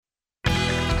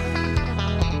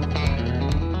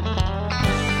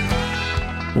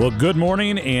Well, good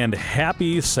morning and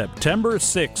happy September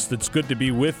 6th. It's good to be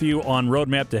with you on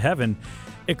Roadmap to Heaven,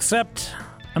 except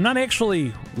I'm not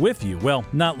actually with you. Well,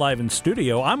 not live in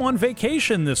studio. I'm on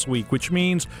vacation this week, which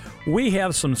means we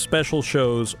have some special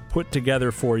shows put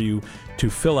together for you to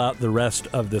fill out the rest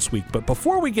of this week. But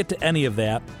before we get to any of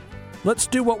that, let's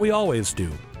do what we always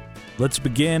do. Let's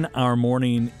begin our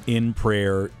morning in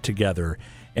prayer together.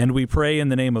 And we pray in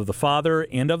the name of the Father,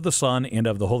 and of the Son, and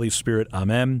of the Holy Spirit.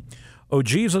 Amen. O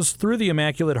Jesus, through the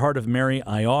Immaculate Heart of Mary,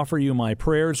 I offer you my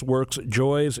prayers, works,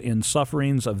 joys, and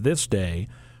sufferings of this day,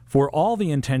 for all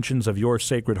the intentions of your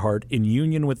Sacred Heart, in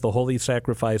union with the holy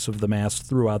sacrifice of the Mass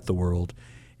throughout the world,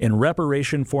 in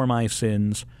reparation for my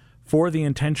sins, for the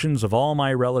intentions of all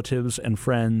my relatives and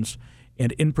friends,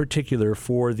 and in particular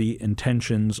for the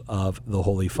intentions of the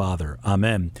Holy Father.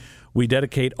 Amen. We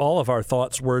dedicate all of our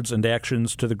thoughts, words, and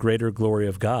actions to the greater glory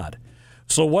of God.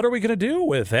 So what are we going to do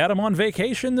with Adam on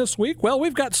vacation this week? Well,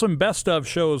 we've got some best of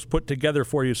shows put together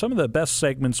for you, some of the best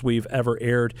segments we've ever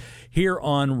aired here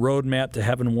on Roadmap to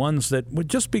Heaven, ones that would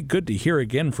just be good to hear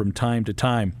again from time to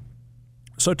time.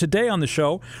 So today on the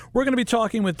show, we're going to be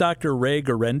talking with Dr. Ray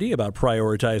Guarendi about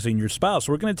prioritizing your spouse.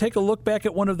 We're going to take a look back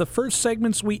at one of the first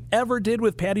segments we ever did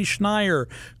with Patty Schneier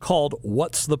called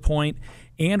What's the Point?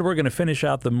 And we're going to finish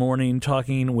out the morning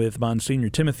talking with Monsignor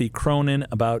Timothy Cronin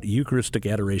about Eucharistic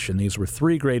adoration. These were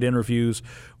three great interviews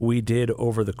we did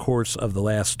over the course of the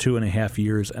last 2.5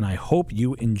 years, and I hope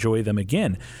you enjoy them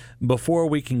again. Before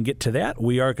we can get to that,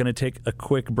 we are going to take a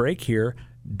quick break here.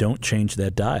 Don't change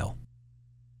that dial.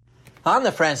 On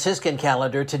the Franciscan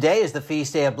calendar, today is the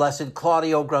feast day of Blessed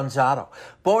Claudio Gronzato.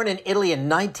 Born in Italy in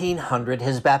 1900,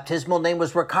 his baptismal name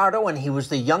was Riccardo, and he was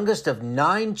the youngest of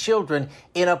 9 children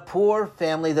in a poor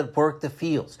family that worked the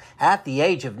fields. At the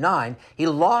age of 9, he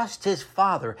lost his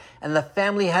father, and the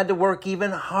family had to work even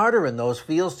harder in those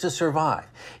fields to survive.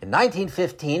 In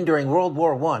 1915, during World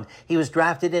War I, he was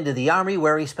drafted into the army,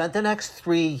 where he spent the next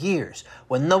 3 years.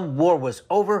 When the war was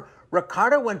over,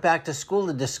 Riccardo went back to school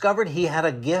and discovered he had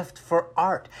a gift for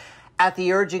art. At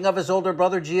the urging of his older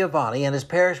brother Giovanni and his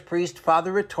parish priest,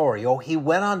 Father Vittorio, he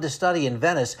went on to study in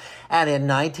Venice, and in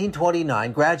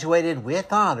 1929 graduated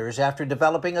with honors after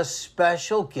developing a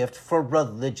special gift for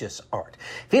religious art.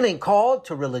 Feeling called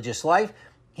to religious life,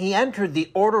 he entered the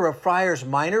Order of Friars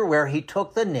Minor, where he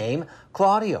took the name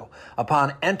Claudio.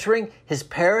 Upon entering, his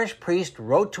parish priest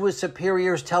wrote to his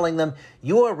superiors telling them,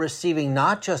 "You are receiving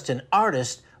not just an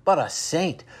artist, but a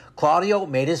saint." Claudio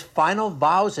made his final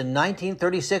vows in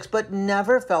 1936, but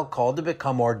never felt called to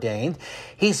become ordained.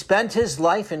 He spent his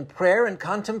life in prayer and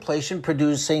contemplation,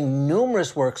 producing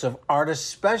numerous works of art,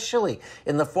 especially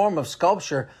in the form of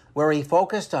sculpture, where he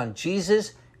focused on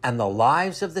Jesus and the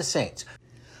lives of the saints.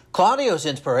 Claudio's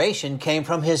inspiration came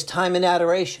from his time in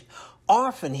adoration.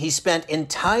 Often he spent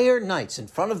entire nights in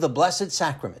front of the Blessed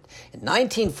Sacrament. In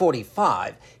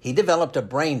 1945, he developed a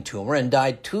brain tumor and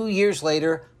died 2 years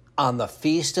later on the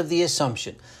Feast of the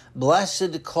Assumption.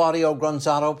 Blessed Claudio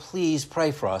Gronzato, please pray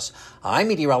for us. I'm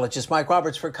meteorologist Mike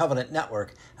Roberts for Covenant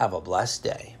Network. Have a blessed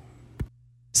day.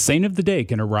 Saint of the Day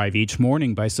can arrive each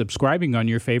morning by subscribing on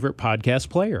your favorite podcast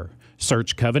player.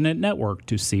 Search Covenant Network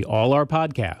to see all our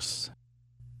podcasts.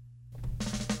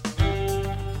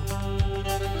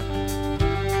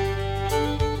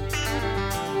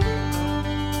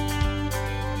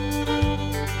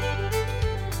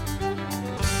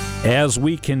 As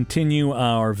we continue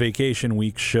our vacation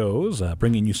week shows,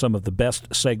 bringing you some of the best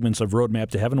segments of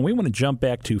Roadmap to Heaven, we want to jump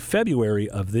back to February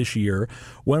of this year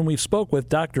when we spoke with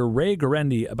Dr. Ray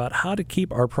Guarendi about how to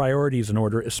keep our priorities in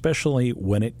order, especially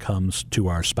when it comes to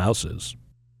our spouses.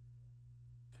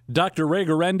 Dr. Ray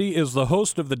Guarendi is the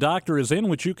host of The Doctor Is In,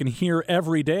 which you can hear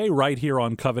every day right here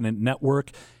on Covenant Network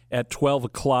at 12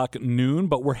 o'clock noon.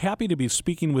 But we're happy to be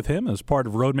speaking with him as part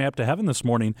of Roadmap to Heaven this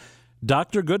morning.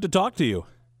 Doctor, good to talk to you.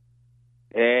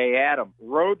 Hey, Adam,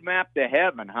 Roadmap to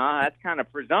Heaven, huh? That's kind of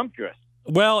presumptuous.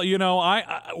 Well, you know,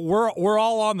 we're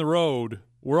all on the road.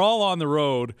 We're all on the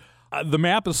road. The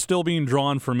map is still being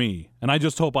drawn for me, and I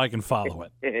just hope I can follow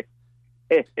it.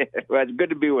 Well, it's good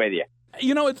to be with you.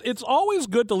 You know, it's always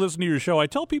good to listen to your show. I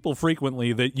tell people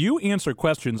frequently that you answer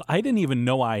questions I didn't even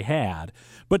know I had.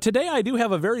 But today I do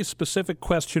have a very specific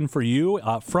question for you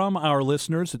from our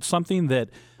listeners. It's something that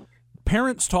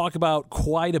parents talk about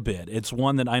quite a bit. It's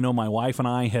one that I know my wife and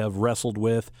I have wrestled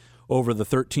with over the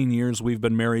 13 years we've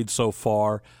been married so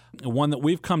far, one that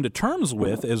we've come to terms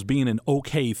with as being an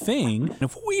okay thing.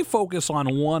 If we focus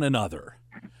on one another,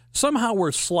 somehow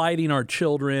we're sliding our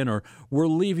children or we're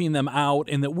leaving them out,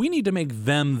 and that we need to make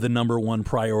them the number one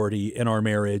priority in our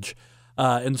marriage.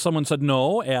 And someone said,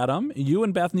 no, Adam, you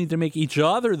and Beth need to make each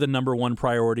other the number one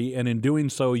priority, and in doing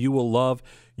so, you will love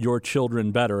your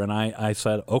children better. And I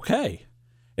said, okay.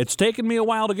 It's taken me a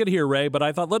while to get here, Ray, but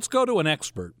I thought, let's go to an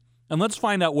expert, and let's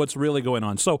find out what's really going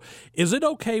on. So is it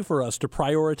okay for us to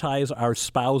prioritize our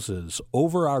spouses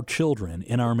over our children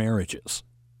in our marriages?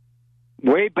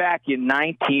 Way back in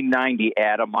 1990,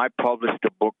 Adam, I published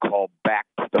a book called Back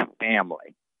to the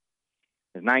Family.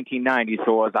 It was 1990,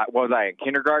 so was I in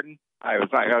kindergarten? I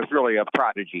was really a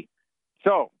prodigy.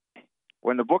 So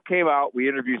when the book came out, we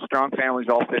interviewed strong families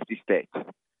all 50 states.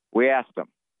 We asked them,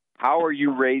 how are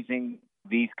you raising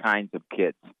these kinds of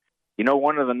kids? You know,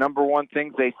 one of the number one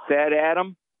things they said,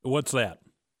 Adam? What's that?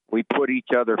 We put each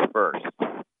other first.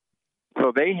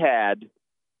 So they had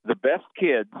the best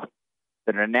kids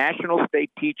that a national state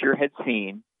teacher had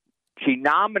seen. She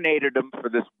nominated them for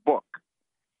this book.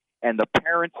 And the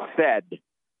parents said,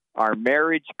 our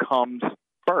marriage comes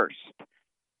first.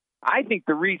 I think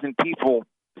the reason people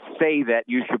say that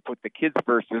you should put the kids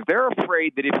first is they're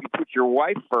afraid that if you put your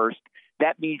wife first,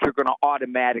 that means you're going to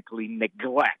automatically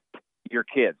neglect your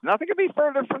kids. Nothing could be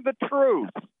further from the truth.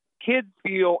 Kids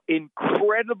feel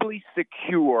incredibly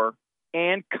secure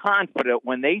and confident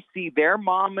when they see their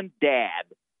mom and dad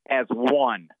as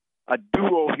one, a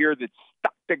duo here that's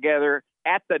stuck together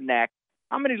at the neck.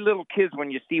 How many little kids,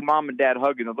 when you see mom and dad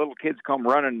hugging, the little kids come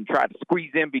running and try to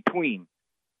squeeze in between?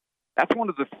 That's one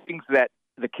of the things that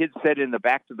the kids said in the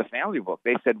Back to the Family book.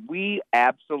 They said, we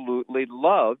absolutely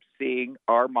loved seeing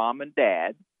our mom and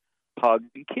dad hug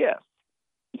and kiss,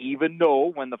 even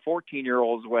though when the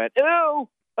 14-year-olds went, oh,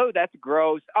 that's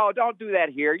gross. Oh, don't do that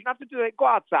here. You don't have to do that. Go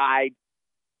outside.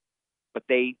 But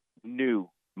they knew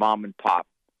mom and pop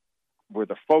were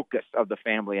the focus of the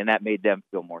family, and that made them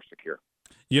feel more secure.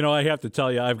 You know, I have to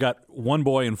tell you, I've got one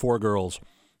boy and 4 girls,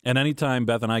 and anytime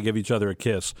Beth and I give each other a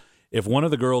kiss, if one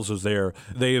of the girls is there,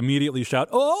 they immediately shout,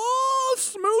 oh,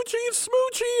 smoochy,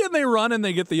 smoochy, and they run and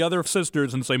they get the other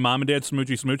sisters and say, Mom and Dad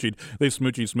smoochy, smoochy. They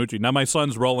smoochy, smoochy. Now my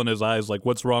son's rolling his eyes like,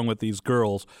 what's wrong with these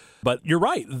girls? But you're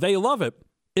right. They love it.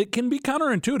 It can be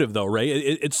counterintuitive, though, Ray.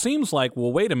 It seems like,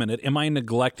 well, wait a minute, am I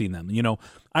neglecting them? You know,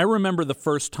 I remember the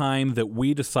first time that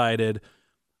we decided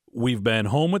we've been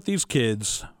home with these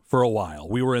kids for a while.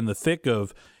 We were in the thick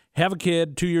of have a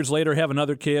kid, 2 years later, have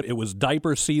another kid. It was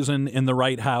diaper season in the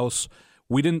right house.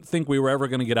 We didn't think we were ever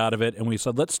going to get out of it, and we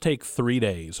said, let's take 3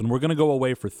 days, and we're going to go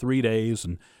away for 3 days,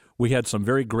 and we had some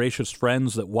very gracious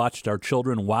friends that watched our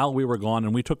children while we were gone,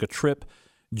 and we took a trip,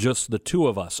 just the two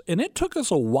of us. And it took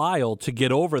us a while to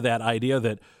get over that idea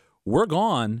that we're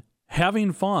gone,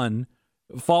 having fun,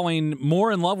 falling more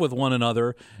in love with one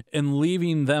another, and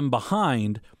leaving them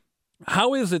behind.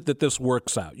 How is it that this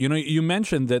works out? You know, you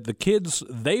mentioned that the kids,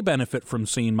 they benefit from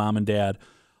seeing mom and dad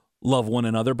love one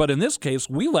another, but in this case,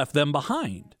 we left them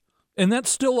behind. And that's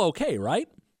still okay, right?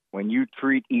 When you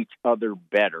treat each other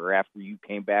better after you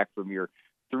came back from your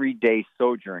 3-day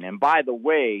sojourn. And by the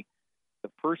way, the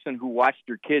person who watched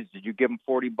your kids, did you give them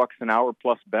 $40 an hour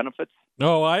plus benefits?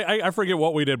 No, I forget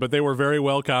what we did, but they were very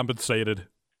well compensated.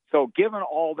 So given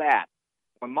all that,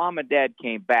 when mom and dad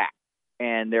came back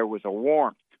and there was a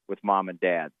warmth with mom and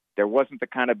dad, there wasn't the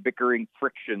kind of bickering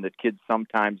friction that kids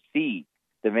sometimes see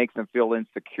that makes them feel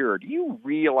insecure. Do you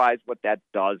realize what that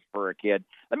does for a kid?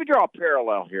 Let me draw a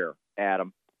parallel here,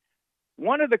 Adam.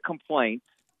 One of the complaints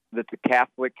that the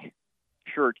Catholic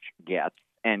Church gets,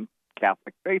 and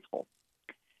Catholic faithful,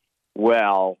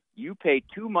 well, you pay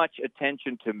too much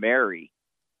attention to Mary,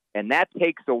 and that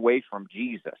takes away from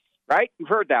Jesus, right? You've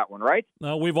heard that one, right?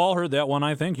 We've all heard that one,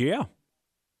 I think, yeah.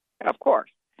 Of course.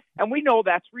 And we know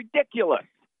that's ridiculous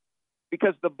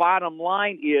because the bottom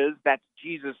line is that's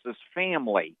Jesus'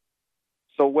 family.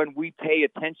 So when we pay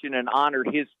attention and honor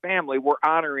his family, we're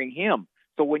honoring him.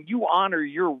 So when you honor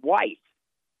your wife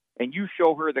and you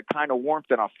show her the kind of warmth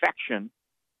and affection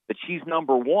that she's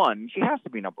number one, she has to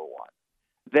be number one,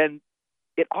 then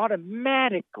it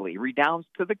automatically redounds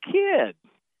to the kids.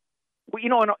 Well, you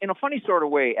know, in a funny sort of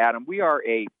way, Adam, we are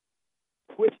a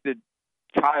twisted,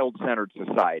 child-centered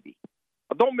society.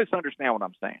 Don't misunderstand what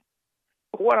I'm saying.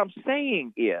 What I'm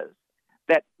saying is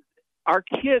that our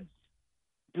kids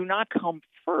do not come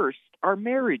first. Our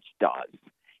marriage does.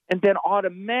 And then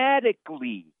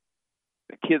automatically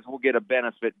the kids will get a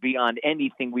benefit beyond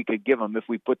anything we could give them if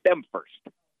we put them first.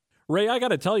 Ray, I got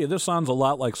to tell you, this sounds a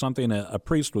lot like something a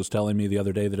priest was telling me the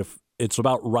other day, that if it's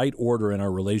about right order in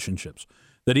our relationships,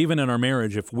 that even in our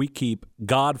marriage, if we keep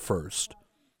God first,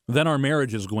 then our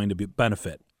marriage is going to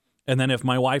benefit. And then if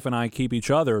my wife and I keep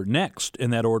each other next in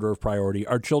that order of priority,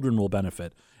 our children will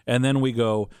benefit. And then we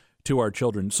go to our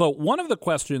children. So one of the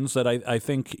questions that I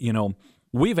think, you know,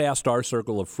 we've asked our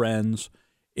circle of friends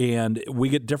and we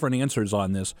get different answers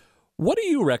on this. What do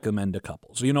you recommend to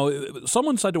couples? You know,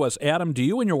 someone said to us, Adam, do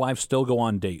you and your wife still go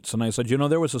on dates? And I said,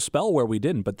 there was a spell where we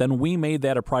didn't, but then we made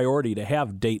that a priority to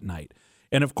have date night.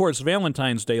 And, of course,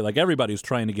 Valentine's Day, like everybody's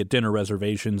trying to get dinner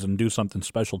reservations and do something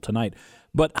special tonight.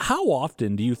 But how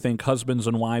often do you think husbands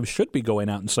and wives should be going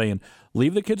out and saying,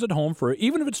 leave the kids at home for,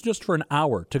 even if it's just for an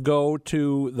hour, to go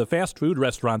to the fast food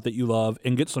restaurant that you love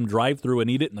and get some drive-through and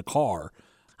eat it in the car?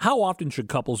 How often should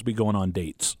couples be going on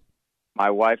dates?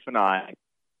 My wife and I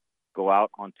go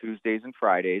out on Tuesdays and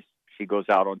Fridays. She goes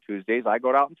out on Tuesdays. I go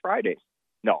out on Fridays.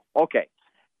 No. Okay.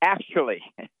 Actually,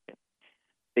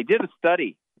 they did a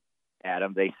study,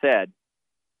 Adam. They said,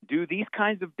 do these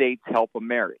kinds of dates help a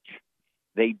marriage?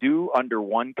 They do under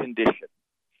one condition,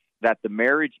 that the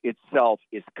marriage itself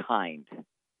is kind.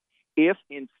 If,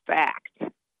 in fact,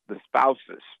 the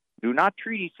spouses do not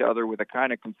treat each other with the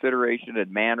kind of consideration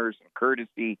and manners and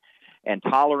courtesy and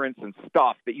tolerance and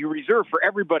stuff that you reserve for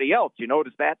everybody else. You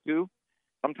notice that too?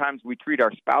 Sometimes we treat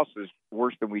our spouses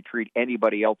worse than we treat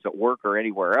anybody else at work or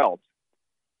anywhere else.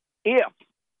 If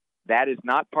that is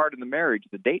not part of the marriage,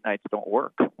 the date nights don't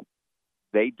work.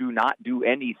 They do not do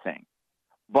anything.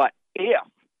 But if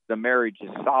the marriage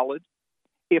is solid,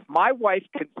 if my wife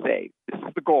can say, this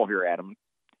is the goal here, Adam,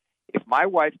 if my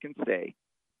wife can say,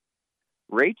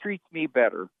 Ray treats me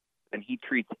better than he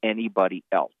treats anybody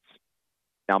else.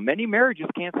 Now, many marriages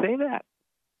can't say that.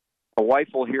 A wife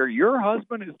will hear, your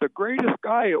husband is the greatest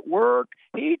guy at work.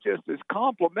 He just is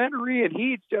complimentary, and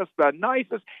he's just the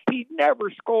nicest. He never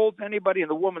scolds anybody, and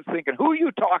the woman's thinking, who are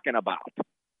you talking about?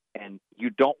 And you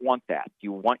don't want that.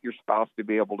 You want your spouse to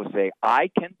be able to say, I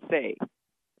can say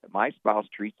that my spouse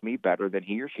treats me better than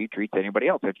he or she treats anybody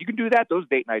else. If you can do that, those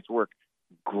date nights work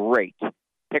great.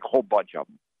 Pick a whole bunch of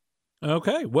them.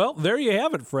 Okay, well, there you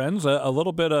have it, friends. A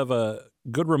little bit of a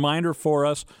good reminder for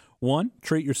us. One,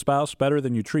 treat your spouse better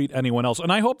than you treat anyone else.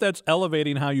 And I hope that's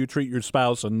elevating how you treat your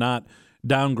spouse and not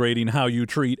downgrading how you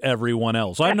treat everyone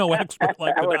else. I'm no expert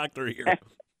like the doctor here.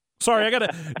 Sorry,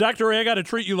 Dr. Ray, I got to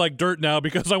treat you like dirt now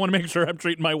because I want to make sure I'm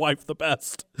treating my wife the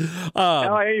best.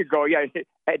 There you go. Yeah,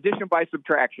 addition by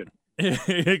subtraction.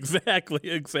 Exactly.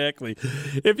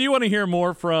 If you want to hear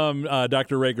more from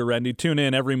Dr. Ray Guarendi, tune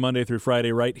in every Monday through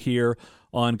Friday right here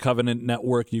on Covenant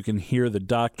Network. You can hear the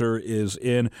doctor is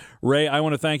in. Ray, I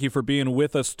want to thank you for being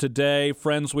with us today.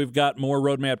 Friends, we've got more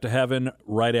Roadmap to Heaven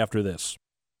right after this.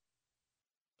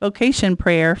 Vocation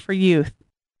prayer for youth.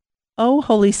 O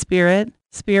Holy Spirit,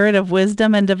 Spirit of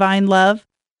wisdom and divine love,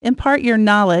 impart your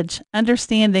knowledge,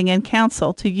 understanding, and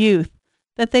counsel to youth,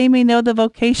 that they may know the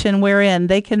vocation wherein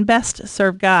they can best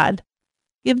serve God.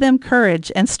 Give them courage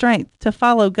and strength to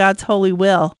follow God's holy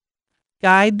will.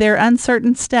 Guide their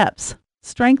uncertain steps,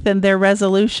 strengthen their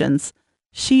resolutions,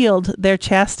 shield their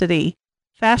chastity,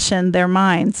 fashion their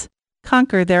minds,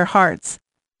 conquer their hearts,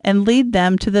 and lead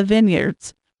them to the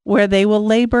vineyards, where they will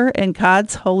labor in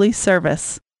God's holy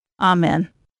service. Amen.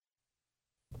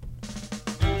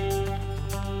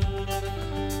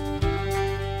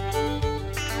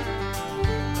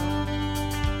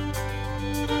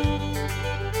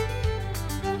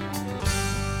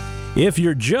 If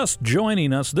you're just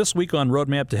joining us this week on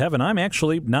Roadmap to Heaven, I'm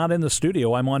actually not in the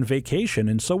studio. I'm on vacation,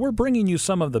 and so we're bringing you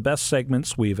some of the best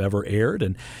segments we've ever aired,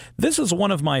 and this is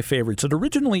one of my favorites. It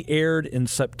originally aired in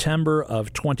September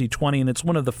of 2020, and it's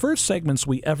one of the first segments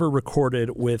we ever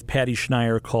recorded with Patty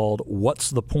Schneier called What's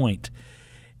the Point?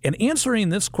 And answering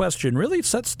this question really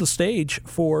sets the stage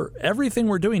for everything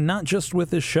we're doing, not just with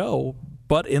this show,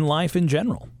 but in life in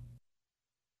general.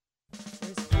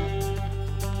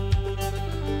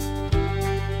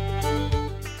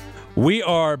 We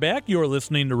are back. You're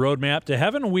listening to Roadmap to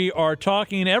Heaven. We are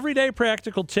talking everyday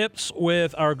practical tips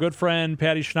with our good friend,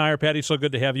 Patty Schneier. Patty, so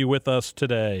good to have you with us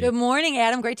today. Good morning,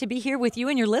 Adam. Great to be here with you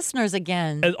and your listeners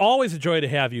again. It's always a joy to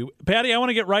have you. Patty, I want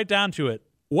to get right down to it.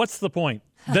 What's the point?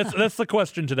 That's the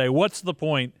question today. What's the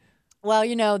point?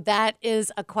 Well, that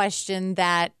is a question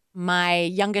that my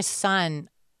youngest son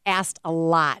asked a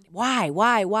lot. Why?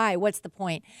 What's the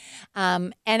point?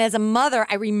 And as a mother,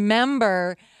 I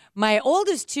remember my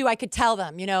oldest two, I could tell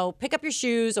them, pick up your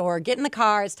shoes or get in the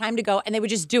car. It's time to go. And they would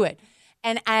just do it.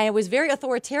 And I was very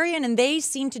authoritarian, and they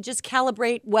seemed to just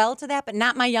calibrate well to that, but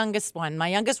not my youngest one. My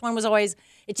youngest one was always,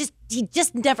 he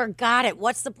just never got it.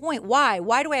 What's the point? Why?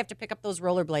 Why do I have to pick up those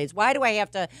rollerblades? Why do I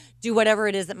have to do whatever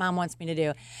it is that mom wants me to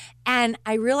do? And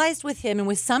I realized with him and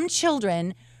with some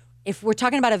children, if we're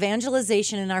talking about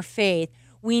evangelization in our faith,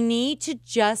 we need to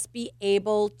just be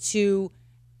able to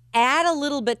add a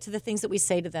little bit to the things that we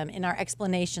say to them in our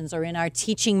explanations or in our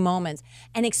teaching moments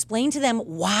and explain to them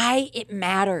why it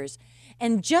matters.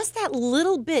 And just that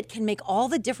little bit can make all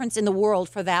the difference in the world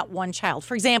for that one child.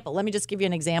 For example, let me just give you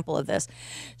an example of this.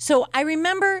 So I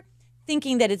remember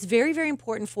thinking that it's very, very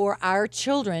important for our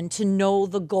children to know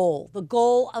the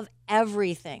goal of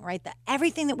everything, right?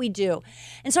 Everything that we do.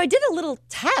 And so I did a little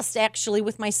test actually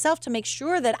with myself to make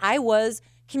sure that I was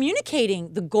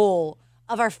communicating the goal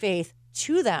of our faith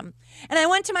to them. And I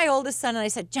went to my oldest son and I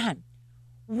said, John,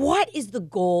 what is the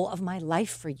goal of my life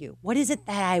for you? What is it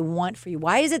that I want for you?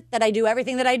 Why is it that I do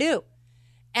everything that I do?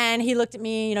 And he looked at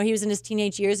me, he was in his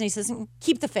teenage years, and he says,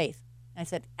 keep the faith. And I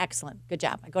said, excellent, good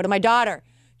job. I go to my daughter,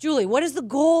 Julie, what is the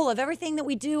goal of everything that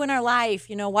we do in our life?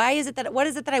 What is it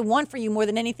that I want for you more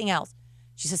than anything else?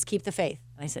 She says, keep the faith.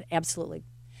 And I said, absolutely.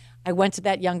 I went to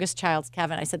that youngest child,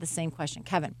 Kevin. I said the same question.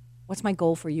 Kevin, what's my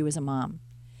goal for you as a mom?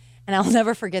 And I'll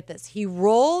never forget this. He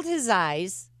rolled his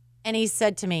eyes and he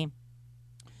said to me,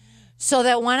 so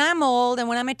that when I'm old and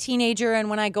when I'm a teenager and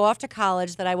when I go off to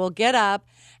college, that I will get up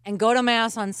and go to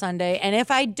Mass on Sunday. And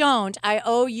if I don't, I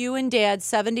owe you and Dad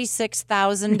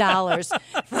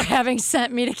 $76,000 for having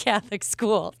sent me to Catholic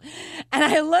school. And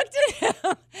I looked at him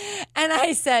and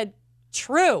I said,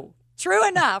 true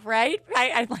enough, right?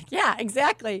 I'm like, yeah,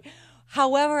 exactly.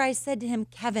 However, I said to him,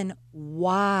 Kevin,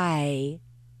 why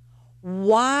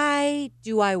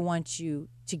do I want you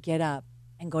to get up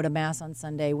and go to Mass on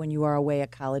Sunday when you are away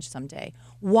at college someday?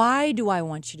 Why do I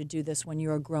want you to do this when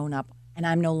you're a grown-up and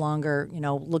I'm no longer,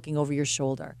 looking over your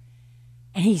shoulder?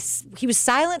 And he was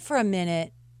silent for a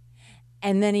minute,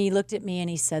 and then he looked at me and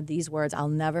he said these words. I'll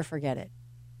never forget it.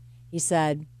 He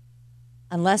said,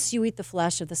 unless you eat the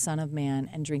flesh of the Son of Man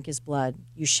and drink his blood,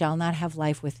 you shall not have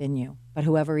life within you. But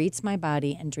whoever eats my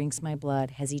body and drinks my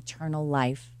blood has eternal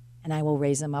life, and I will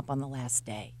raise him up on the last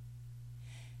day.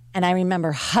 And I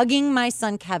remember hugging my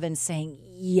son Kevin, saying,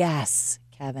 yes,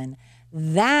 Kevin,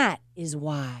 that is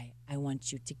why I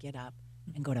want you to get up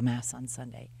and go to Mass on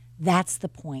Sunday. That's the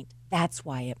point. That's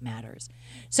why it matters.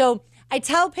 So I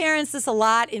tell parents this a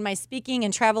lot in my speaking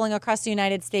and traveling across the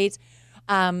United States.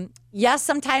 Yes,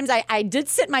 sometimes I did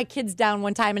sit my kids down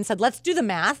one time and said, let's do the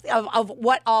math of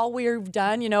what all we've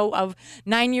done, of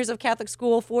 9 years of Catholic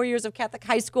school, 4 years of Catholic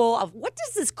high school, of what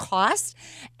does this cost?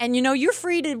 And, you're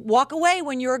free to walk away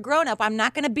when you're a grown-up. I'm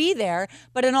not going to be there.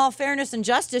 But in all fairness and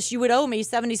justice, you would owe me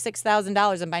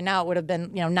 $76,000. And by now it would have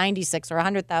been, 96 or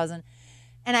 100,000.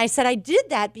 And I said, I did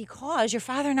that because your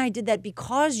father and I did that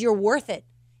because you're worth it.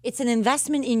 It's an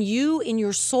investment in you, in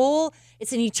your soul.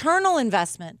 It's an eternal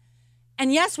investment.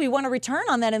 And yes, we want a return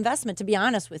on that investment, to be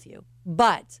honest with you.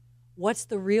 But what's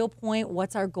the real point?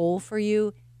 What's our goal for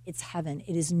you? It's heaven.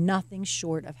 It is nothing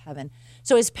short of heaven.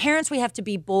 So as parents, we have to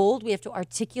be bold. We have to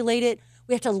articulate it.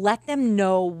 We have to let them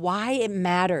know why it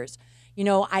matters.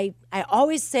 I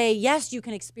always say, yes, you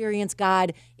can experience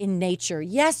God in nature.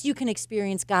 Yes, you can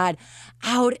experience God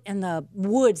out in the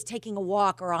woods, taking a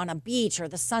walk, or on a beach, or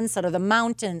the sunset, or the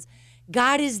mountains.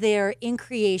 God is there in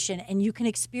creation, and you can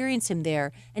experience him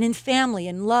there, and in family,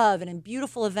 and love, and in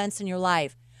beautiful events in your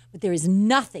life. But there is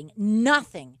nothing,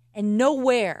 and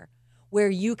nowhere where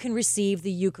you can receive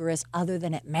the Eucharist other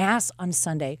than at Mass on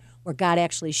Sunday, where God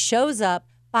actually shows up,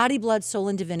 body, blood, soul,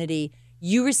 and divinity.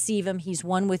 You receive him, he's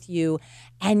one with you,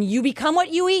 and you become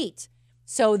what you eat.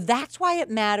 So that's why it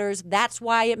matters. That's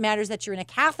why it matters that you're in a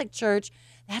Catholic church.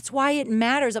 That's why it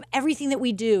matters of everything that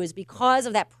we do, is because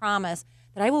of that promise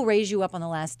that I will raise you up on the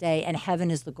last day, and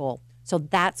heaven is the goal. So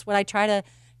that's what I try to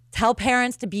tell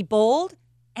parents, to be bold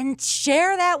and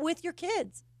share that with your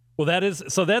kids. Well,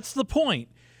 that's the point.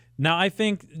 Now, I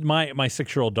think my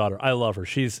 6-year-old daughter, I love her.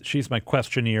 She's my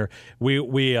questionnaire.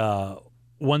 We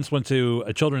once went to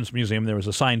a children's museum. There was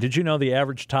a sign, did you know the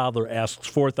average toddler asks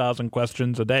 4,000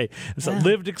 questions a day? It's a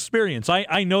lived experience.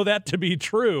 I know that to be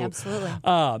true. Absolutely.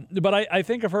 But I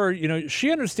think of her,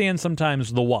 she understands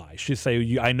sometimes the why. She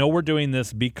say, I know we're doing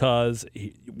this because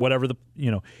whatever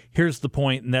here's the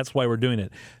point, and that's why we're doing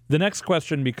it. The next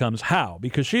question becomes how,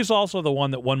 because she's also the one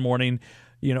that one morning,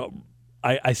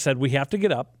 I said, we have to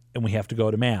get up and we have to go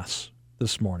to Mass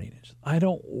this morning. She said, I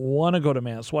don't want to go to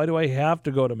Mass. Why do I have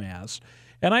to go to Mass?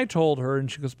 And I told her, and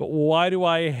she goes, but why do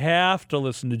I have to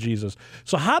listen to Jesus?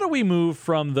 So how do we move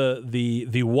from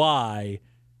the why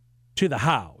to the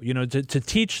how, to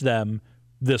teach them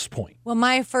this point? Well,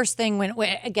 my first thing,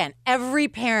 again, every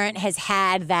parent has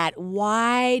had that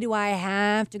why do I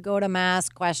have to go to Mass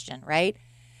question, right?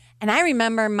 And I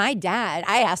remember my dad,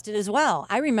 I asked it as well.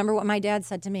 I remember what my dad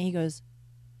said to me. He goes,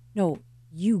 no,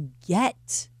 you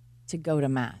get to go to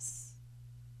Mass.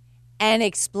 And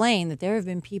explain that there have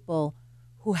been people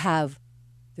who have,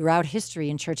 throughout history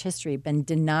and church history, been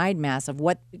denied Mass of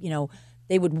what,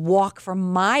 They would walk for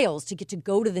miles to get to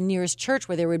go to the nearest church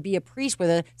where there would be a priest, where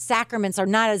the sacraments are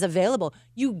not as available.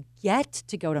 You get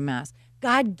to go to Mass.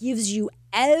 God gives you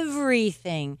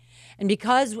everything. And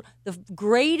because the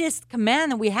greatest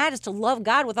command that we had is to love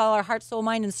God with all our heart, soul,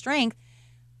 mind, and strength,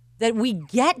 that we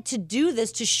get to do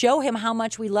this to show him how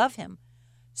much we love him.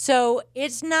 So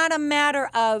it's not a matter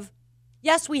of,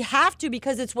 yes, we have to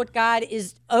because it's what God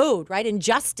is owed, right? In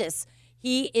justice,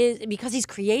 because he's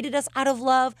created us out of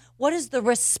love. What is the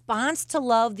response to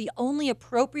love? The only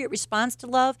appropriate response to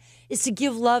love is to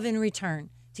give love in return,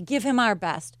 to give him our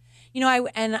best.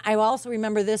 I also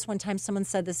remember this one time someone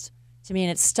said this to me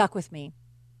and it stuck with me.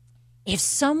 If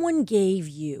someone gave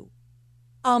you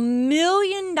 $1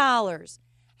 million,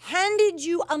 handed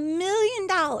you $1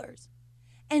 million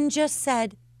and just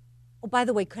said, oh, by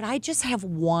the way, could I just have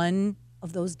one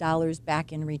of those dollars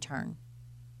back in return?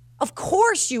 Of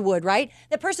course you would, right?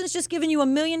 That person's just given you $1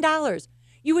 million.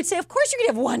 You would say, of course you're going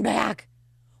to have one back.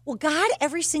 Well, God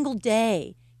every single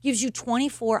day gives you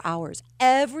 24 hours.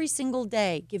 Every single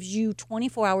day gives you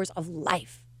 24 hours of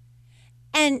life.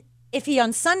 And if he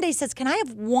on Sunday says, can I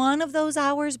have one of those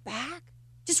hours back?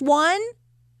 Just one?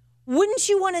 Wouldn't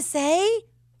you want to say,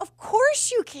 of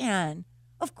course you can.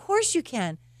 Of course you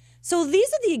can. So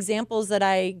these are the examples that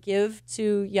I give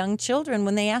to young children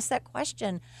when they ask that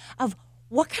question of,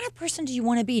 what kind of person do you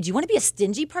want to be? Do you want to be a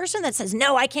stingy person that says,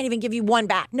 no, I can't even give you one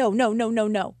back. No,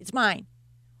 it's mine.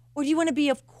 Or do you want to be,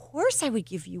 of course I would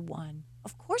give you one.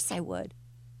 Of course I would.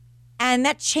 And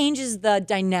that changes the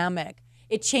dynamic.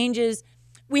 It changes.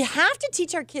 We have to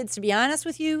teach our kids, to be honest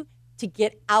with you, to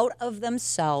get out of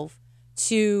themselves,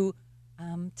 to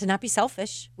not be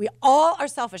selfish. We all are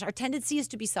selfish. Our tendency is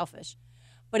to be selfish.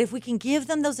 But if we can give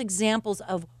them those examples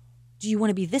of, do you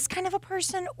want to be this kind of a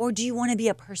person, or do you want to be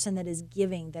a person that is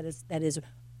giving, that is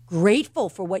grateful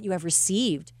for what you have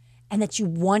received, and that you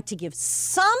want to give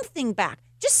something back,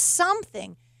 just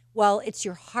something? Well, it's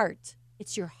your heart.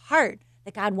 It's your heart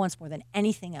that God wants more than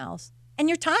anything else, and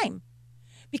your time.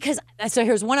 So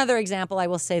here's one other example. I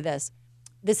will say this.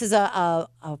 This is a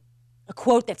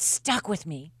quote that stuck with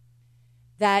me,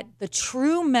 that the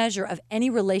true measure of any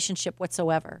relationship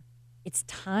whatsoever, it's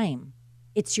time.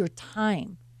 It's your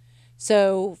time.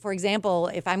 So, for example,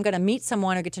 if I'm going to meet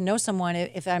someone or get to know someone,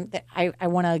 if I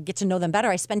want to get to know them better,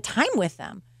 I spend time with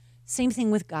them. Same thing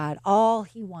with God. All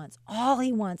he wants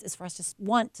is for us to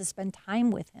want to spend time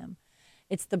with him.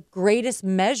 It's the greatest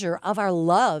measure of our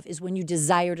love is when you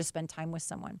desire to spend time with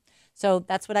someone. So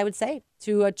that's what I would say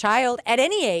to a child at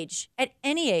any age,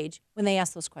 when they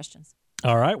ask those questions.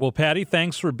 All right. Well, Patty,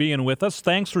 thanks for being with us.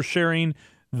 Thanks for sharing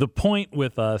the point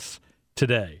with us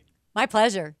today. My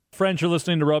pleasure. Friends, you're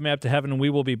listening to Roadmap to Heaven, and we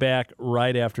will be back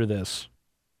right after this.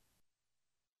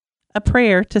 A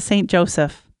prayer to Saint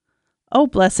Joseph. O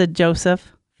blessed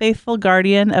Joseph, faithful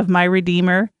guardian of my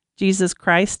Redeemer, Jesus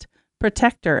Christ,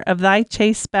 protector of thy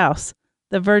chaste spouse,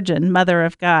 the Virgin Mother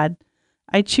of God,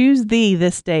 I choose thee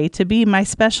this day to be my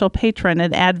special patron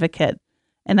and advocate,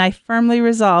 and I firmly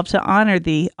resolve to honor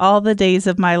thee all the days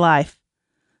of my life.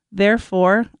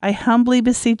 Therefore, I humbly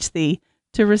beseech thee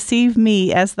to receive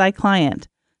me as thy client,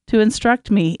 to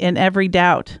instruct me in every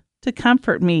doubt, to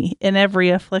comfort me in every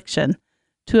affliction,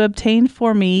 to obtain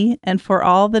for me and for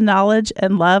all the knowledge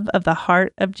and love of the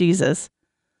heart of Jesus,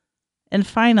 and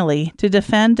finally, to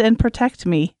defend and protect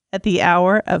me at the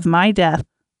hour of my death.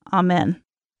 Amen.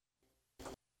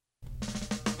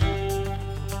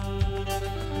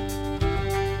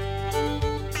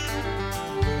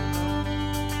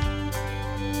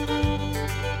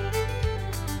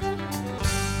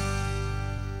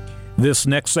 This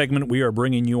next segment we are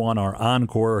bringing you on our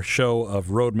Encore show of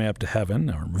Roadmap to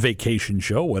Heaven, or vacation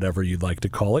show, whatever you'd like to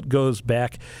call it, goes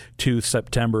back to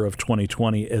September of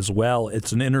 2020 as well.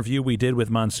 It's an interview we did with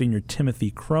Monsignor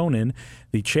Timothy Cronin,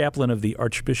 the chaplain of the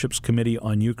Archbishop's Committee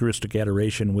on Eucharistic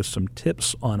Adoration, with some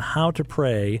tips on how to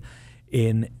pray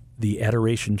in the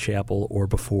Adoration Chapel or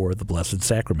before the Blessed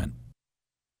Sacrament.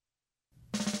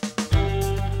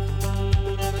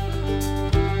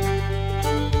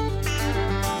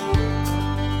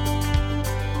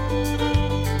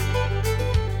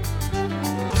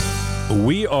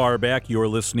 We are back. You're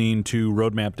listening to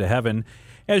Roadmap to Heaven.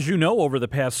 As you know, over the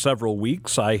past several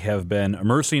weeks, I have been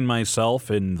immersing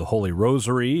myself in the Holy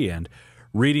Rosary and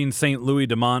reading St. Louis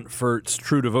de Montfort's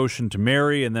True Devotion to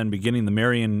Mary, and then beginning the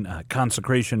Marian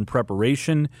consecration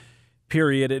preparation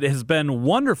period. It has been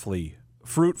wonderfully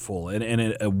fruitful and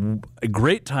a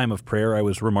great time of prayer. I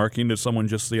was remarking to someone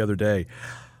just the other day,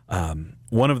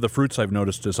 one of the fruits I've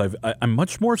noticed is I'm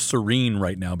much more serene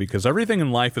right now because everything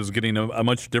in life is getting a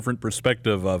much different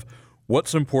perspective of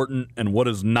what's important and what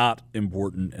is not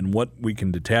important, and what we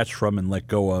can detach from and let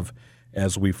go of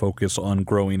as we focus on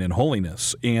growing in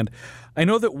holiness. And I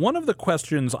know that one of the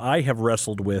questions I have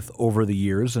wrestled with over the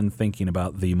years in thinking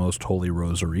about the Most Holy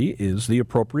Rosary is the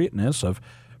appropriateness of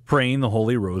praying the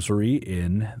Holy Rosary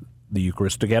in the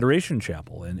Eucharistic Adoration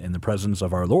Chapel in the presence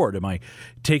of our Lord. Am I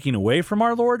taking away from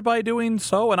our Lord by doing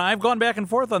so? And I've gone back and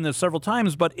forth on this several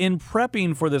times, but in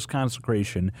prepping for this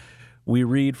consecration, we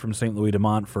read from St. Louis de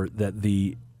Montfort that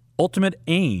the ultimate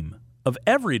aim of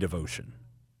every devotion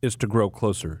is to grow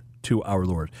closer to our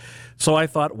Lord. So I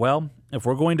thought, well, if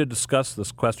we're going to discuss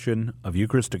this question of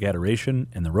Eucharistic adoration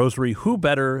and the Rosary, who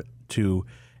better to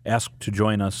ask to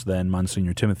join us than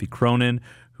Monsignor Timothy Cronin,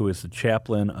 who is the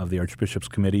chaplain of the Archbishop's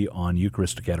Committee on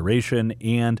Eucharistic Adoration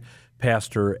and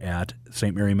pastor at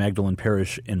St. Mary Magdalene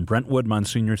Parish in Brentwood.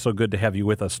 Monsignor, so good to have you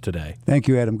with us today. Thank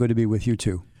you, Adam. Good to be with you,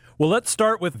 too. Well, let's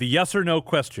start with the yes or no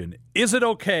question. Is it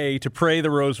okay to pray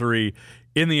the Rosary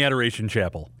in the Adoration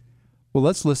Chapel? Well,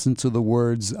 let's listen to the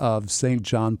words of St.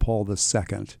 John Paul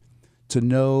II to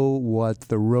know what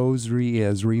the Rosary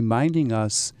is, reminding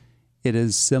us it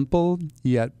is simple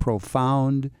yet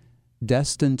profound,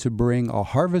 destined to bring a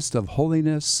harvest of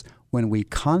holiness when we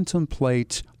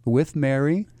contemplate with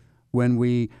Mary, when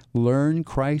we learn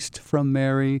Christ from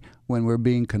Mary, when we're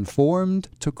being conformed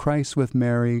to Christ with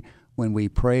Mary, when we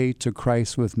pray to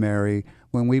Christ with Mary,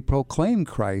 when we proclaim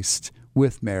Christ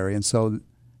with Mary. And so,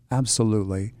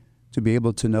 absolutely, to be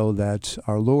able to know that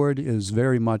our Lord is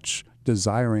very much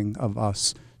desiring of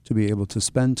us to be able to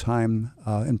spend time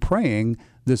in praying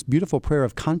this beautiful prayer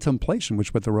of contemplation,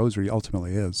 which what the Rosary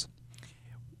ultimately is.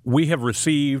 We have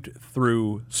received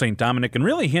through St. Dominic, and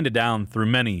really handed down through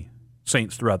many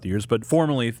saints throughout the years, but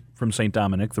formally from St.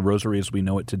 Dominic, the Rosary as we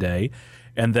know it today.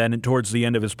 And then towards the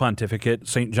end of his pontificate,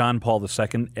 St. John Paul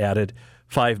II added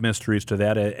 5 mysteries to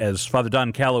that. As Father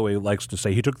Don Calloway likes to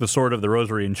say, he took the sword of the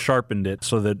Rosary and sharpened it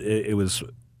so that it was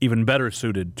even better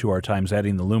suited to our times,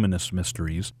 adding the luminous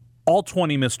mysteries. All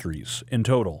 20 mysteries in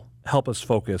total help us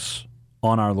focus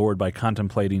on our Lord by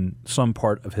contemplating some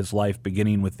part of his life,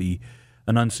 beginning with the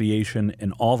Annunciation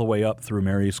and all the way up through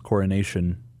Mary's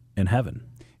coronation in heaven.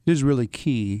 It is really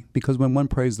key, because when one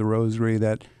prays the Rosary,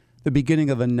 that the beginning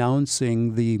of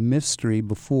announcing the mystery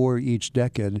before each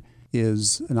decade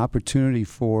is an opportunity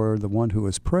for the one who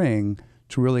is praying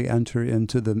to really enter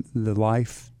into the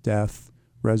life, death,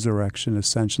 resurrection,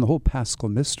 ascension, the whole paschal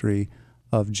mystery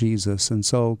of Jesus. And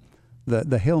so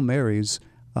the Hail Marys,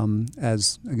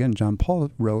 as again John Paul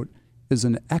wrote, is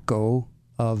an echo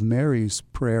of Mary's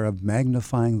prayer of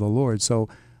magnifying the Lord. So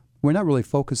we're not really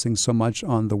focusing so much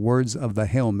on the words of the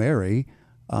Hail Mary,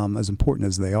 as important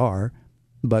as they are,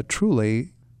 but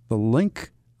truly the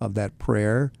link of that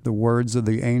prayer, the words of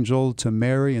the angel to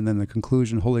Mary, and then the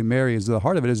conclusion, Holy Mary, is the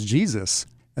heart of it is Jesus.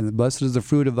 And the blessed is the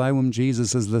fruit of thy womb,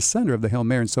 Jesus, is the center of the Hail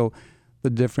Mary. And so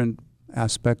the different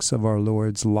aspects of our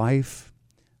Lord's life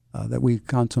that we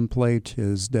contemplate,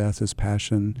 his death, his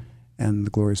passion, and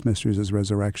the glorious mysteries, his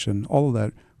resurrection, all of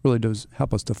that really does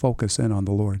help us to focus in on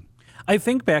the Lord. I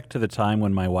think back to the time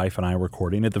when my wife and I were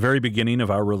courting, at the very beginning of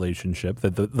our relationship,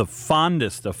 that the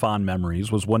fondest of fond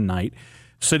memories was one night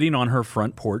sitting on her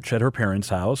front porch at her parents'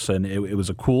 house, and it was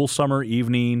a cool summer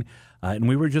evening, and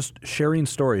we were just sharing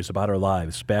stories about our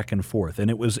lives back and forth. And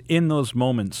it was in those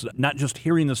moments, not just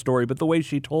hearing the story, but the way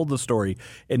she told the story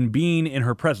and being in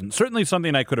her presence. Certainly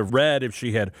something I could have read if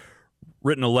she had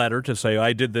written a letter to say,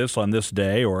 I did this on this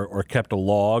day, or kept a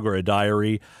log or a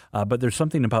diary. But there's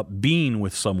something about being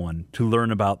with someone to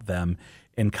learn about them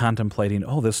and contemplating,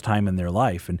 this time in their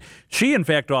life. And she, in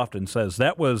fact, often says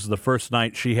that was the first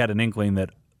night she had an inkling that,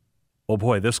 oh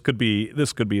boy, this could be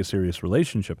a serious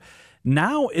relationship.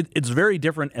 Now it's very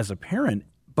different as a parent,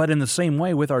 but in the same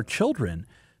way with our children,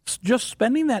 just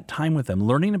spending that time with them,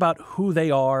 learning about who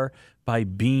they are by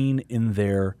being in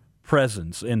their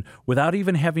presence, and without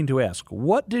even having to ask,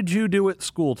 what did you do at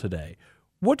school today?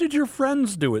 What did your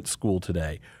friends do at school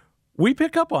today? We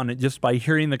pick up on it just by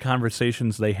hearing the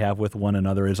conversations they have with one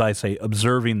another, as I say,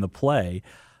 observing the play.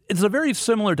 It's a very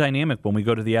similar dynamic when we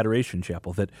go to the Adoration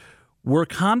Chapel, that we're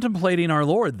contemplating our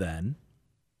Lord then,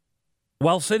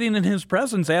 while sitting in his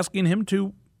presence, asking him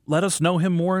to let us know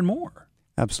him more and more.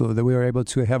 Absolutely, that we are able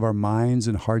to have our minds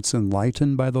and hearts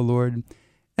enlightened by the Lord.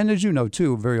 And as you know,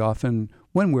 too, very often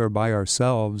when we're by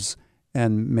ourselves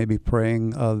and maybe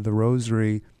praying the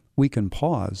Rosary, we can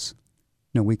pause.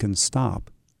 We can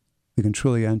stop. We can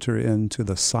truly enter into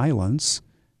the silence,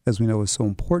 as we know is so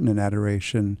important in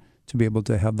adoration, to be able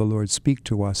to have the Lord speak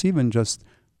to us. Even just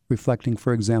reflecting,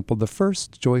 for example, the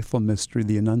first joyful mystery,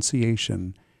 the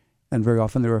Annunciation. And very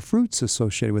often there are fruits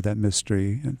associated with that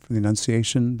mystery. And for the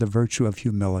Annunciation, the virtue of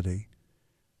humility.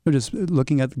 just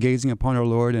gazing upon our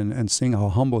Lord and seeing how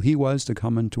humble He was to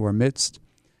come into our midst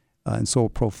in so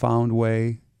profound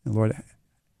way. And Lord,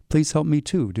 please help me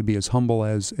too to be as humble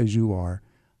as you are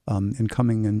in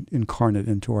coming incarnate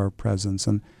into our presence.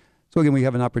 And so again, we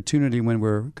have an opportunity when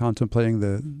we're contemplating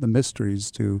the mysteries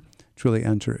to truly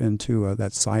enter into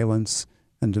that silence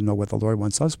and to know what the Lord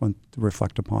wants us to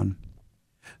reflect upon.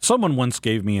 Someone once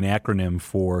gave me an acronym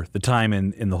for the time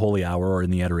in the Holy Hour or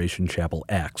in the Adoration Chapel: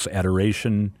 ACTS: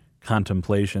 adoration,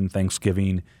 contemplation,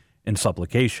 thanksgiving, and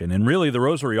supplication. And really, the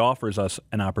Rosary offers us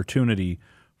an opportunity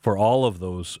for all of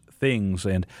those things.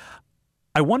 And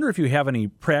I wonder if you have any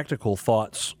practical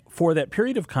thoughts for that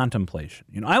period of contemplation.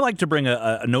 I like to bring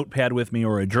a notepad with me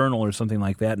or a journal or something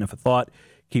like that, and if a thought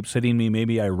keeps hitting me,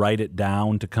 maybe I write it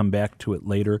down to come back to it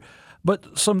later.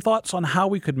 But some thoughts on how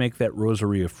we could make that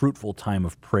Rosary a fruitful time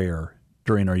of prayer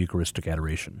during our Eucharistic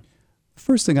adoration.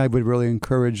 First thing I would really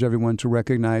encourage everyone to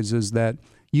recognize is that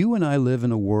you and I live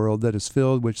in a world that is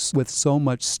filled with so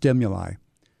much stimuli,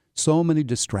 so many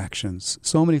distractions,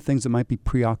 so many things that might be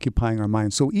preoccupying our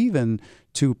minds. So even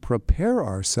to prepare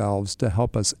ourselves to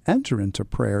help us enter into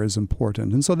prayer is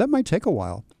important. And so that might take a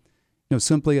while.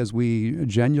 Simply as we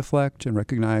genuflect and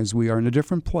recognize we are in a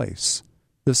different place.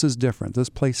 This is different. This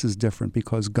place is different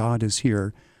because God is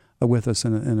here with us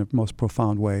in a most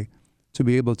profound way. To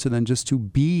be able to then just to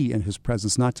be in His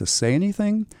presence, not to say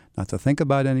anything, not to think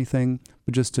about anything,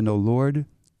 but just to know, Lord,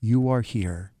 you are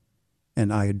here,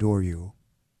 and I adore you.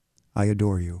 I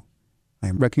adore you. I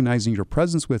am recognizing your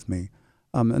presence with me.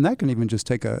 And that can even just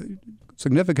take a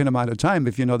significant amount of time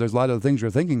if there's a lot of things you're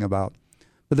thinking about.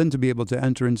 But then to be able to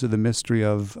enter into the mystery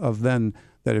of then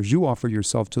that as you offer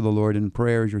yourself to the Lord in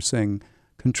prayer, you're saying,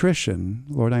 contrition,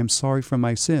 Lord, I am sorry for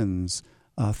my sins,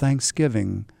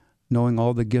 thanksgiving, knowing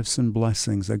all the gifts and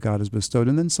blessings that God has bestowed,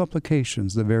 and then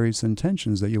supplications, the various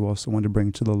intentions that you also want to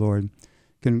bring to the Lord,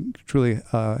 can truly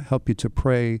help you to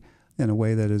pray in a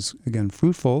way that is, again,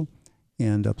 fruitful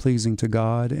and pleasing to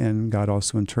God, and God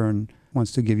also in turn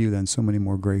wants to give you then so many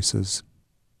more graces.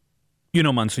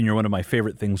 Monsignor, one of my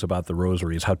favorite things about the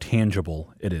Rosary is how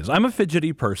tangible it is. I'm a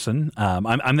fidgety person.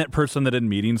 I'm that person that in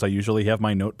meetings I usually have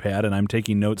my notepad and I'm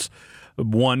taking notes,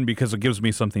 one, because it gives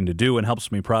me something to do and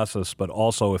helps me process, but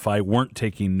also if I weren't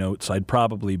taking notes, I'd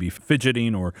probably be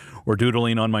fidgeting or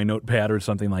doodling on my notepad or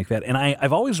something like that. And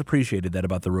I've always appreciated that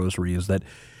about the Rosary, is that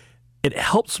it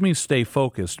helps me stay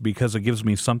focused because it gives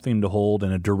me something to hold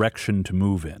and a direction to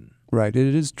move in. Right.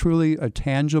 It is truly a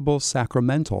tangible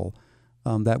sacramental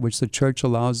that which the Church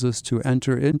allows us to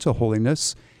enter into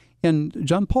holiness. And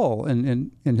John Paul,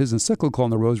 in his encyclical on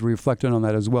the Rosary, reflected on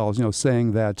that as well,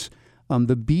 saying that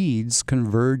the beads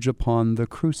converge upon the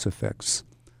crucifix.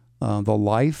 The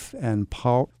life and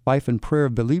prayer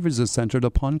of believers is centered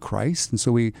upon Christ. And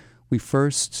so we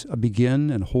first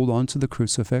begin and hold on to the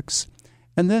crucifix.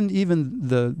 And then even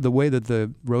the way that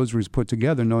the Rosary is put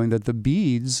together, knowing that the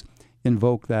beads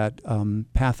invoke that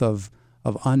path of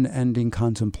unending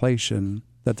contemplation,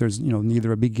 that there's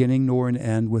neither a beginning nor an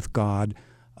end with God.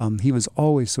 He was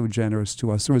always so generous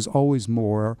to us. There was always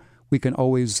more. We can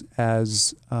always,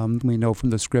 as we know from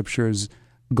the Scriptures,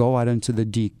 go out into the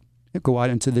deep,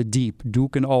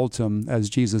 duc in altum, as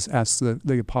Jesus asked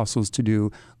the apostles to do.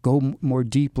 Go more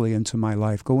deeply into my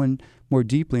life. Go in more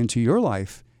deeply into your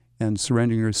life and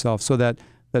surrender yourself, so that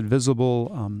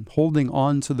visible holding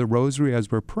on to the Rosary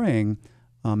as we're praying,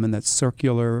 and that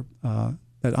circular,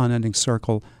 that unending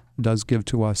circle does give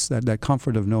to us that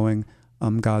comfort of knowing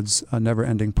God's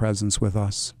never-ending presence with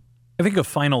us. I think a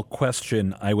final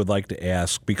question I would like to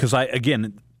ask, because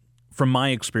from my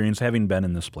experience, having been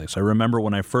in this place, I remember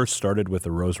when I first started with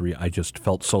the Rosary, I just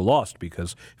felt so lost,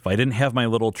 because if I didn't have my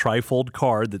little trifold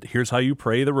card that here's how you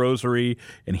pray the Rosary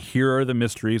and here are the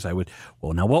mysteries, I would,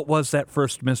 now what was that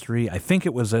first mystery? I think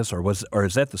it was this, or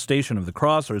is that the Station of the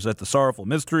Cross, or is that the Sorrowful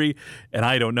Mystery? And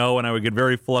I don't know, and I would get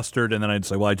very flustered, and then I'd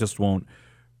say, I just won't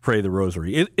pray the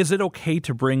Rosary. Is it okay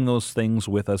to bring those things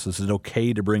with us? Is it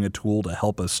okay to bring a tool to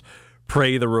help us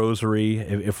pray the Rosary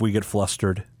if we get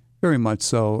flustered? Very much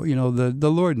so.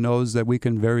 The Lord knows that we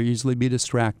can very easily be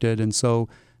distracted, and so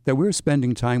that we're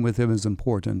spending time with Him is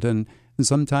important. And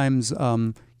sometimes,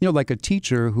 like a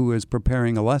teacher who is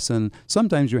preparing a lesson,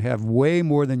 sometimes you have way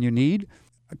more than you need.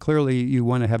 Clearly, you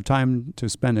want to have time to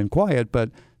spend in quiet, but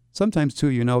sometimes,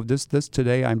 too, this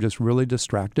today I'm just really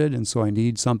distracted, and so I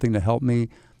need something to help me,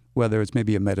 whether it's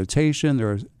maybe a meditation.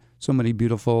 There are so many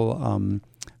beautiful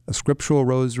scriptural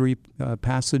Rosary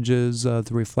passages to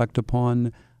reflect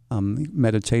upon,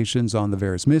 meditations on the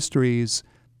various mysteries,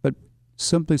 but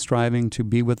simply striving to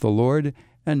be with the Lord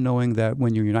and knowing that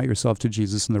when you unite yourself to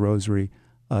Jesus in the Rosary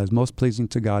is most pleasing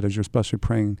to God as you're especially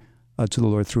praying to the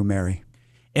Lord through Mary.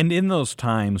 And in those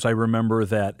times, I remember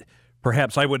that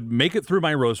perhaps I would make it through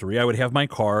my rosary. I would have my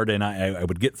card, and I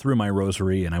would get through my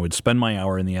rosary, and I would spend my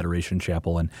hour in the Adoration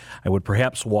Chapel, and I would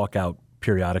perhaps walk out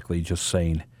periodically just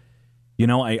saying,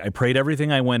 I prayed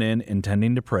everything I went in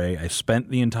intending to pray. I spent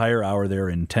the entire hour there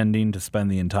intending to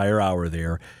spend the entire hour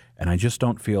there, and I just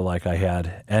don't feel like I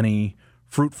had any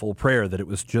fruitful prayer, that it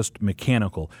was just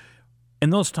mechanical. In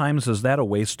those times, is that a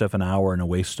waste of an hour and a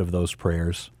waste of those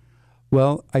prayers?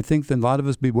 Well, I think that a lot of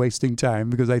us be wasting time,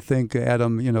 because I think,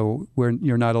 Adam,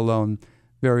 you're not alone.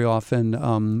 Very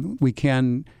often we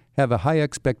can have a high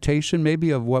expectation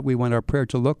maybe of what we want our prayer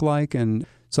to look like, and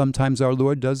sometimes our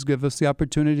Lord does give us the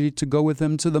opportunity to go with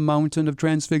him to the mountain of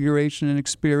transfiguration and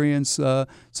experience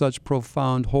such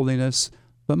profound holiness.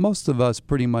 But most of us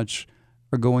pretty much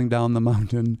are going down the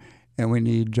mountain, and we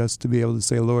need just to be able to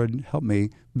say, Lord, help me,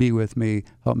 be with me,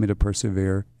 help me to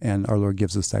persevere, and our Lord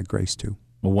gives us that grace too.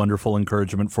 A wonderful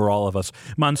encouragement for all of us.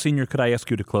 Monsignor, could I ask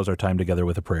you to close our time together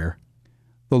with a prayer?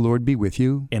 The Lord be with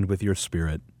you. And with your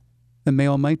spirit. And may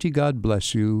Almighty God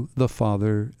bless you, the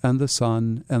Father, and the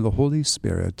Son, and the Holy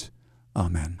Spirit.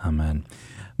 Amen. Amen.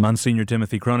 Monsignor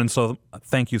Timothy Cronin, so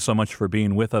thank you so much for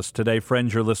being with us today.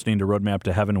 Friends, you're listening to Roadmap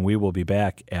to Heaven, and we will be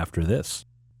back after this.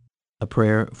 A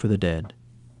prayer for the dead.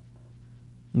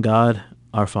 God,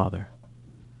 our Father,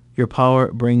 your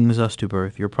power brings us to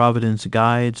birth, your providence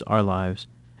guides our lives,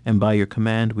 and by your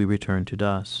command we return to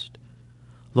dust.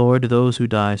 Lord, those who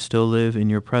die still live in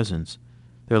your presence.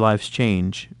 Their lives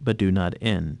change, but do not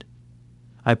end.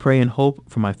 I pray in hope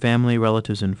for my family,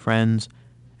 relatives, and friends,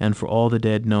 and for all the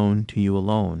dead known to you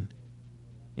alone.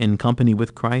 In company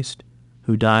with Christ,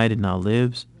 who died and now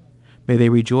lives, may they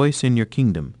rejoice in your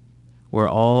kingdom, where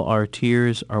all our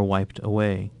tears are wiped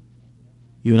away.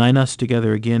 Unite us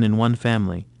together again in one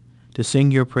family, to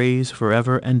sing your praise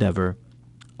forever and ever.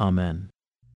 Amen.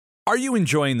 Are you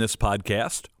enjoying this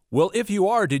podcast? Well, if you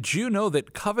are, did you know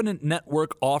that Covenant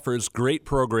Network offers great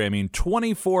programming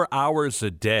 24 hours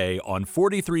a day on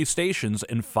 43 stations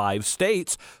in 5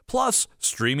 states, plus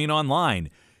streaming online?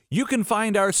 You can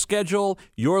find our schedule,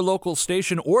 your local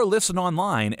station, or listen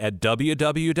online at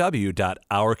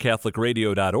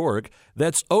www.ourcatholicradio.org.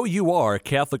 That's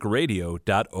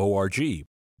OURCatholicradio.org.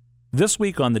 This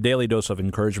week on the Daily Dose of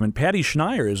Encouragement, Patty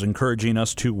Schneier is encouraging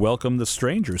us to welcome the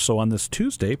stranger. So on this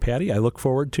Tuesday, Patty, I look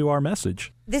forward to our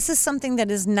message. This is something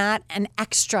that is not an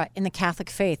extra in the Catholic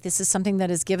faith. This is something that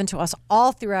is given to us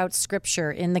all throughout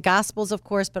Scripture, in the Gospels, of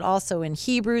course, but also in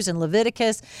Hebrews and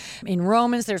Leviticus, in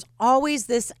Romans. There's always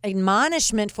this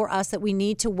admonishment for us that we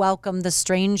need to welcome the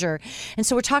stranger. And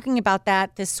so we're talking about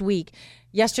that this week.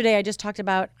 Yesterday, I just talked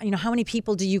about, how many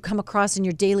people do you come across in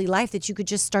your daily life that you could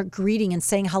just start greeting and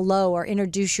saying hello or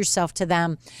introduce yourself to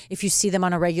them if you see them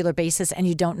on a regular basis and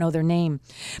you don't know their name.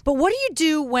 But what do you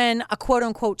do when a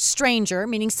quote-unquote stranger,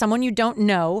 meaning someone you don't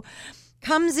know,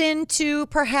 comes into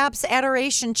perhaps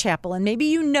Adoration Chapel, and maybe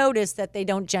you notice that they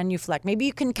don't genuflect. Maybe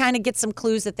you can kind of get some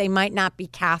clues that they might not be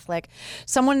Catholic.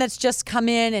 Someone that's just come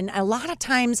in, and a lot of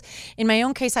times, in my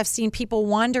own case, I've seen people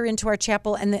wander into our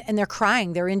chapel and they're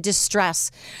crying. They're in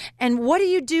distress. And what do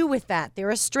you do with that?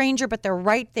 They're a stranger, but they're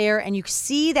right there, and you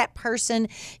see that person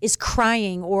is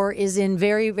crying or is in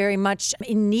very, very much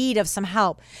in need of some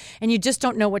help, and you just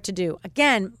don't know what to do.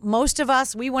 Again, most of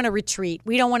us, we want to retreat.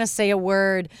 We don't want to say a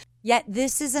word. Yet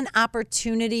this is an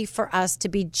opportunity for us to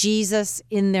be Jesus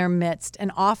in their midst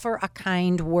and offer a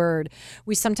kind word.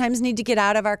 We sometimes need to get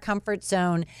out of our comfort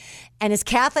zone. And as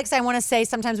Catholics, I want to say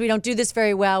sometimes we don't do this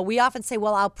very well. We often say,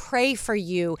 well, I'll pray for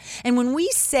you. And when we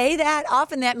say that,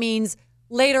 often that means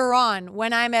later on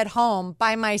when I'm at home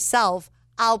by myself,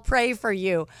 I'll pray for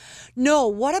you. No,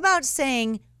 what about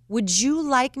saying, would you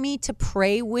like me to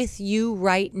pray with you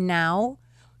right now?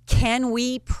 Can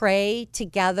we pray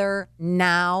together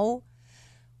now?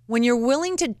 When you're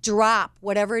willing to drop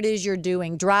whatever it is you're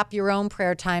doing, drop your own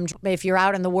prayer time. If you're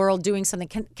out in the world doing something,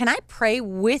 can I pray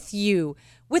with you,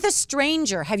 with a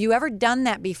stranger? Have you ever done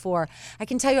that before? I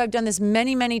can tell you I've done this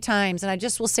many, many times, and I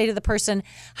just will say to the person,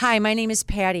 hi, my name is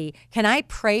Patty. Can I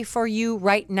pray for you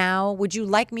right now? Would you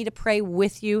like me to pray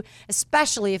with you?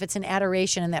 Especially if it's an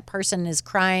adoration and that person is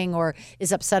crying or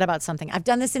is upset about something. I've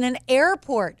done this in an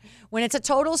airport when it's a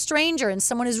total stranger and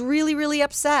someone is really, really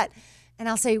upset. And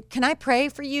I'll say, can I pray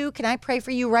for you? Can I pray for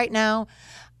you right now?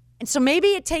 And so maybe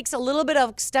it takes a little bit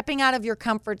of stepping out of your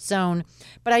comfort zone,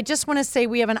 but I just want to say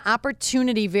we have an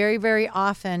opportunity very, very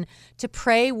often to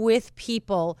pray with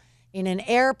people in an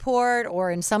airport or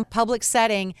in some public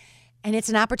setting, and it's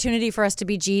an opportunity for us to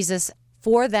be Jesus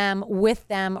for them, with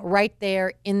them, right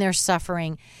there in their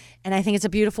suffering. And I think it's a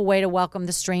beautiful way to welcome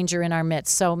the stranger in our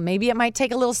midst. So maybe it might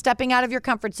take a little stepping out of your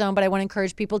comfort zone, but I want to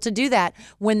encourage people to do that.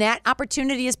 When that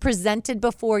opportunity is presented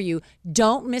before you,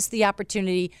 don't miss the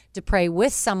opportunity to pray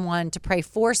with someone, to pray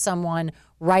for someone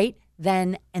right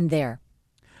then and there.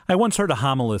 I once heard a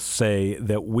homilist say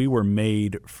that we were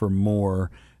made for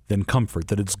more than comfort,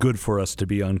 that it's good for us to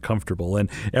be uncomfortable. And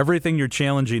everything you're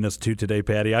challenging us to today,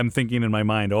 Patty, I'm thinking in my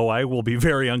mind, I will be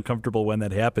very uncomfortable when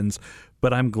that happens,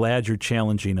 but I'm glad you're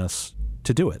challenging us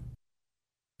to do it.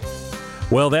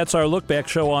 Well, that's our Look Back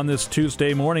show on this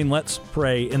Tuesday morning. Let's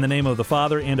pray. In the name of the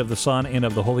Father, and of the Son, and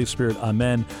of the Holy Spirit.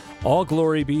 Amen. All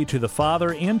glory be to the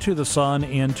Father, and to the Son,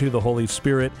 and to the Holy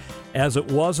Spirit, as it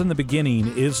was in the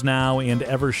beginning, is now, and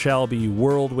ever shall be,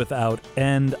 world without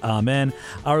end. Amen.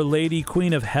 Our Lady,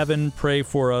 Queen of Heaven, pray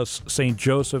for us. Saint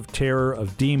Joseph, terror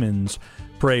of demons,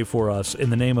 pray for us. In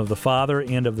the name of the Father,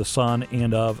 and of the Son,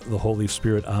 and of the Holy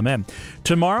Spirit. Amen.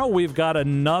 Tomorrow, we've got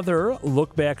another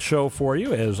Look Back show for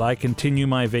you as I continue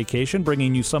my vacation,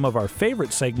 bringing you some of our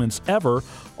favorite segments ever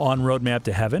on Roadmap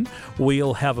to Heaven.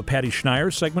 We'll have a Patty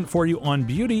Schneier segment for you on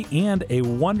beauty and a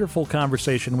wonderful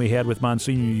conversation we had with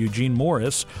Monsignor Eugene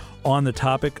Morris on the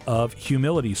topic of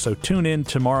humility. So tune in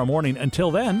tomorrow morning.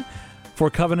 Until then, for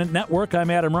Covenant Network,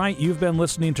 I'm Adam Wright. You've been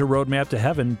listening to Roadmap to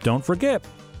Heaven. Don't forget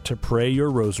to pray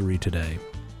your rosary today.